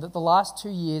was saying that the last 2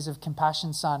 years of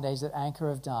Compassion Sundays that Anchor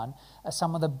have done are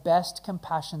some of the best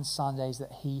Compassion Sundays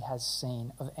that he has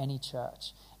seen of any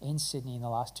church in Sydney in the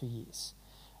last 2 years.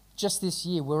 Just this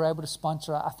year, we were able to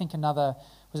sponsor, I think, another,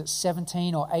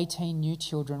 17 or 18 new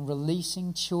children,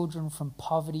 releasing children from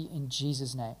poverty in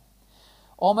Jesus' name.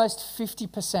 Almost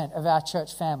 50% of our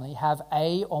church family have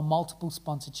a or multiple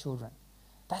sponsored children.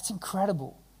 That's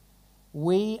incredible.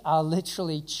 We are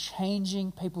literally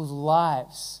changing people's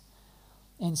lives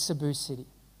in Cebu City.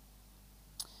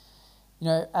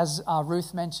 As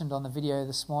Ruth mentioned on the video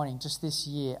this morning, just this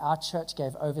year, our church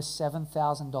gave over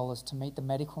 $7,000 to meet the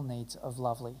medical needs of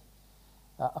Lovely,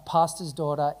 a pastor's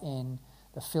daughter in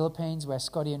the Philippines, where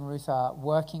Scotty and Ruth are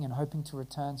working and hoping to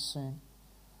return soon.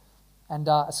 And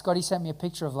Scotty sent me a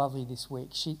picture of Lovely this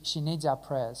week. She needs our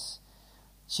prayers.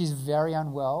 She's very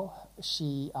unwell.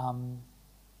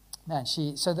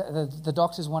 The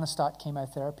doctors want to start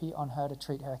chemotherapy on her to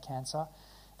treat her cancer.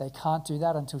 They can't do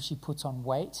that until she puts on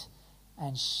weight,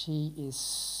 and she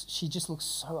just looks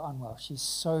so unwell. She's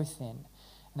so thin,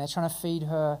 and they're trying to feed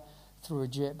her through a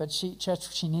drip. But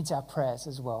she needs our prayers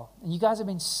as well. And you guys have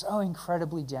been so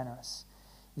incredibly generous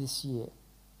this year.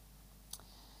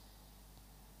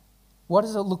 What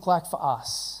does it look like for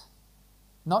us?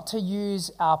 Not to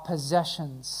use our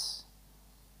possessions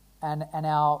and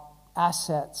our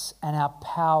assets and our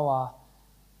power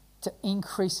to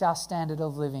increase our standard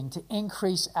of living, to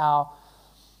increase our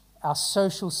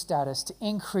social status, to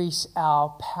increase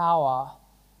our power,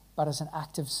 but as an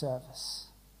act of service.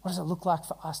 What does it look like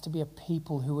for us to be a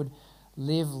people who would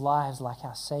live lives like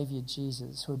our Savior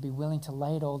Jesus, who would be willing to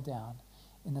lay it all down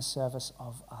in the service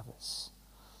of others?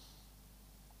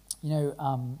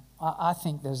 I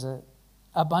think there's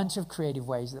a bunch of creative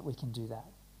ways that we can do that.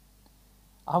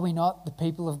 Are we not the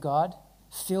people of God,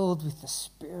 filled with the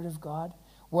Spirit of God,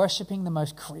 worshipping the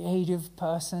most creative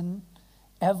person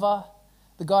ever?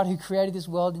 The God who created this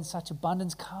world in such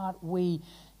abundance. Can't we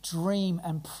dream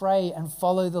and pray and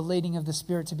follow the leading of the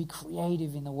Spirit to be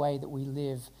creative in the way that we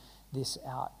live this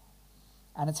out?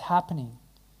 And it's happening.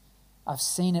 I've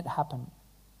seen it happen.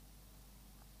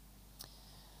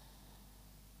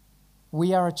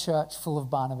 We are a church full of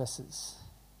Barnabases.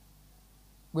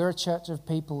 We're a church of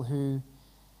people who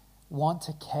want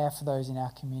to care for those in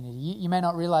our community. You may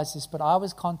not realize this, but I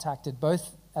was contacted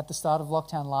both at the start of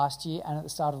lockdown last year and at the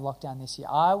start of lockdown this year.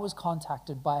 I was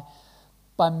contacted by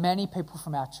many people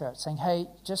from our church saying, hey,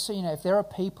 just so you know, if there are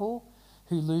people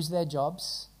who lose their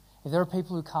jobs, if there are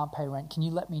people who can't pay rent, can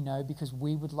you let me know, because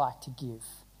we would like to give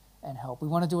and help. We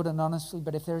want to do it anonymously,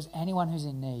 but if there is anyone who's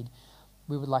in need,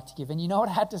 we would like to give. And you know what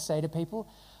I had to say to people?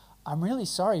 I'm really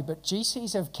sorry, but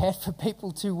GCs have cared for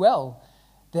people too well.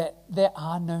 That there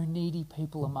are no needy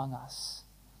people among us.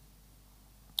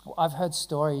 I've heard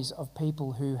stories of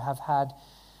people who have had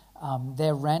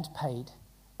their rent paid,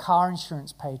 car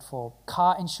insurance paid for,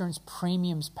 car insurance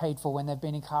premiums paid for when they've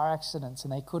been in car accidents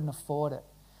and they couldn't afford it.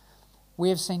 We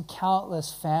have seen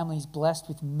countless families blessed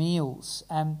with meals,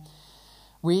 and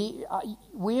we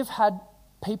have had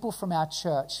people from our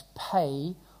church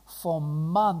pay for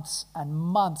months and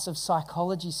months of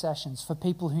psychology sessions for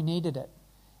people who needed it,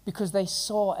 because they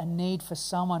saw a need for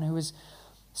someone who was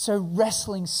so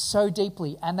wrestling so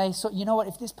deeply, and they saw, you know what,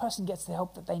 if this person gets the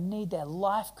help that they need, their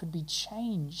life could be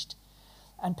changed.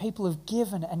 And people have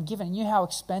given and given. You know how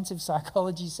expensive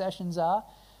psychology sessions are?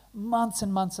 Months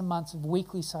and months and months of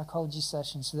weekly psychology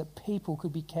sessions so that people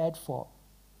could be cared for.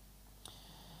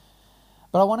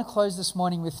 But I want to close this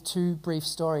morning with two brief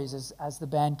stories as the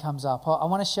band comes up. I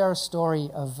want to share a story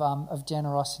of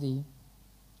generosity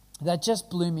that just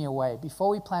blew me away. Before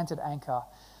we planted Anchor,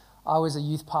 I was a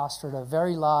youth pastor at a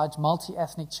very large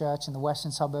multi-ethnic church in the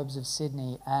western suburbs of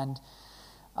Sydney, and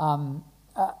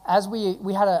as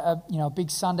we had a big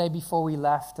Sunday before we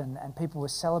left, and people were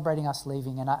celebrating us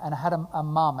leaving, and I had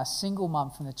a single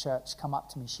mum from the church come up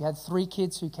to me. She had 3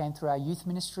 kids who came through our youth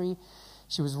ministry.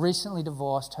 She was recently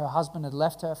divorced. Her husband had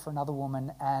left her for another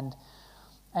woman, and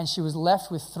she was left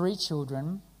with 3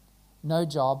 children, no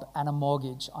job, and a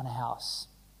mortgage on a house.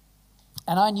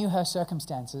 And I knew her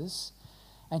circumstances,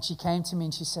 and she came to me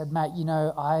and she said, "Matt,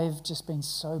 I've just been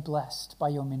so blessed by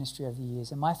your ministry over the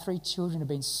years, and my 3 children have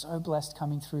been so blessed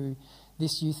coming through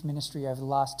this youth ministry over the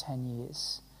last 10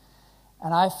 years.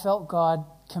 And I felt God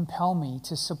compel me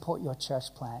to support your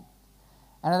church plant."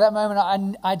 And at that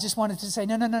moment, I just wanted to say,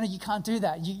 no, you can't do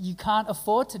that. You can't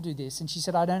afford to do this. And she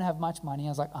said, "I don't have much money." I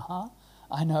was like,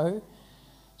 I know.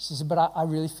 She said, "But I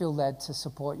really feel led to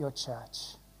support your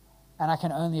church. And I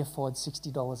can only afford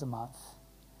 $60 a month."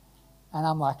 And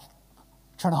I'm like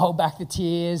trying to hold back the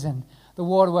tears, and the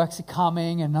waterworks are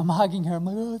coming, and I'm hugging her. I'm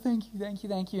like, "Oh, thank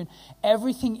you. And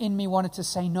everything in me wanted to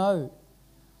say no.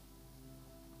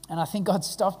 And I think God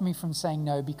stopped me from saying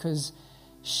no, because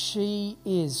she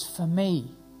is, for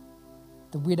me,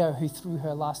 the widow who threw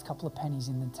her last couple of pennies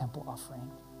in the temple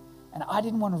offering. And I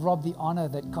didn't want to rob the honor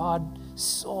that God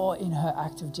saw in her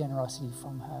act of generosity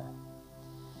from her.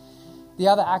 The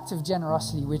other act of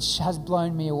generosity, which has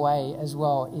blown me away as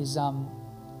well,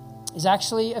 is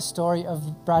actually a story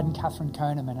of Brad and Catherine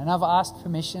Koneman. And I've asked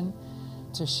permission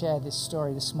to share this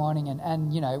story this morning.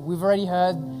 And we've already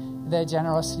heard their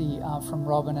generosity from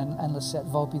Robin and Lisette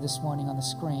Volpe this morning on the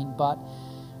screen. But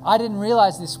I didn't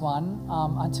realize this one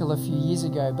until a few years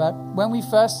ago. But when we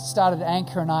first started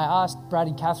Anchor, and I asked Brad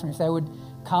and Catherine if they would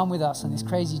come with us on this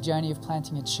crazy journey of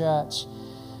planting a church,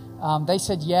 they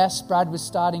said yes. Brad was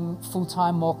starting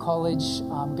full-time Moore College,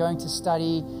 going to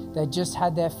study. They just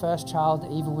had their first child.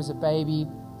 Eva was a baby.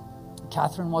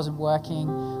 Catherine wasn't working.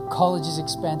 College is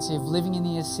expensive. Living in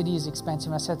the inner city is expensive.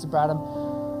 And I said to Brad,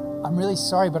 I'm really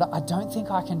sorry, but I don't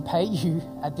think I can pay you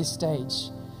at this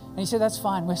stage. And he said, "That's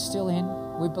fine. We're still in.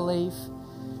 We believe."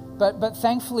 But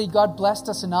thankfully, God blessed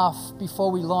us enough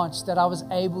before we launched that I was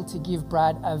able to give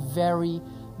Brad a very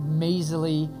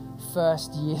measly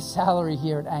first year salary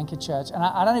here at Anchor Church. And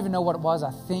I don't even know what it was.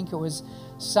 I think it was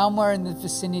somewhere in the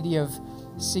vicinity of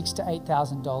 $6,000 to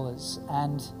 $8,000.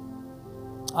 And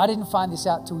I didn't find this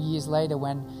out till years later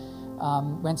when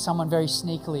someone very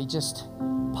sneakily just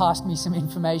passed me some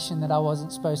information that I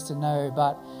wasn't supposed to know.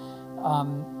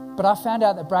 But I found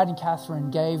out that Brad and Catherine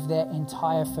gave their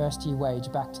entire first year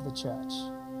wage back to the church.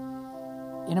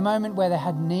 In a moment where they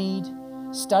had need,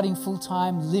 studying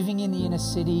full-time, living in the inner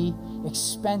city,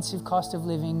 expensive cost of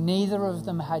living, neither of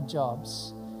them had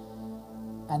jobs.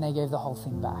 And they gave the whole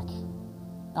thing back.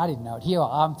 I didn't know it. Here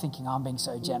I'm thinking I'm being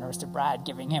so generous to Brad,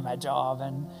 giving him a job.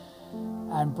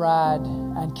 And Brad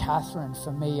and Catherine,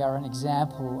 for me, are an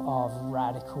example of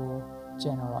radical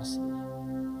generosity.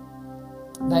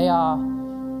 They are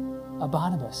a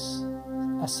Barnabas,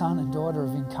 a son and daughter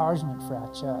of encouragement for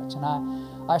our church. And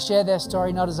I share their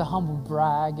story not as a humble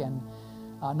brag and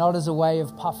not as a way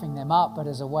of puffing them up, but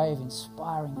as a way of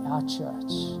inspiring our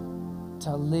church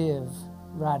to live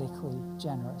radically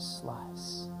generous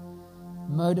lives,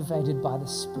 motivated by the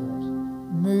Spirit,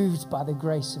 moved by the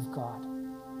grace of God,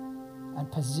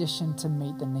 and positioned to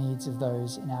meet the needs of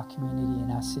those in our community,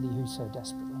 in our city, who so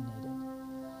desperately need it.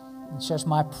 And church,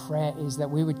 my prayer is that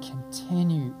we would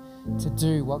continue to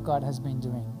do what God has been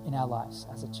doing in our lives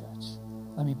as a church.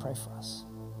 Let me pray for us.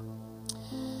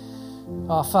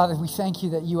 Oh, Father, we thank you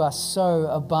that you are so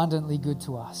abundantly good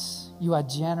to us. You are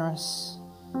generous.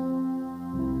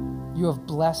 You have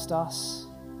blessed us.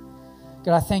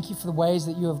 God, I thank you for the ways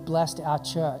that you have blessed our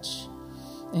church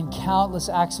in countless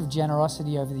acts of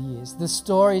generosity over the years. The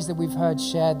stories that we've heard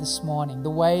shared this morning, the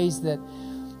ways that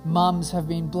mums have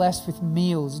been blessed with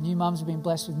meals, new mums have been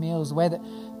blessed with meals, the way that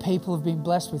people have been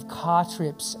blessed with car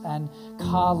trips and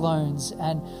car loans,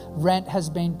 and rent has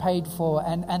been paid for,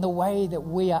 and the way that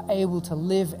we are able to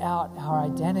live out our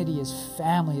identity as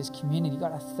family, as community.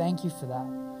 God, I thank you for that.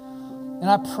 And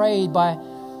I prayed by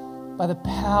the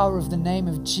power of the name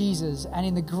of Jesus and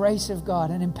in the grace of God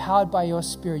and empowered by your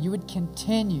Spirit, you would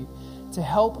continue to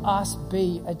help us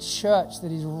be a church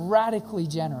that is radically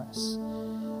generous,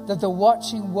 that the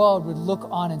watching world would look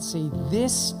on and see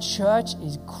this church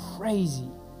is crazy.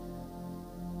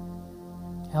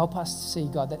 Help us to see,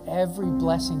 God, that every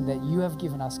blessing that you have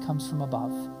given us comes from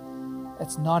above.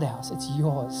 It's not ours, it's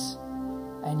yours.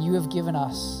 And you have given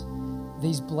us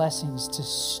these blessings to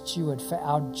steward for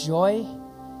our joy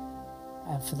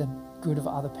and for the good of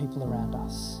other people around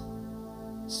us.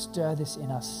 Stir this in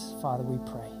us, Father, we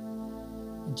pray.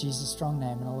 In Jesus' strong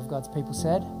name. And all of God's people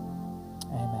said,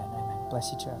 amen. Amen.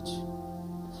 Bless you, church.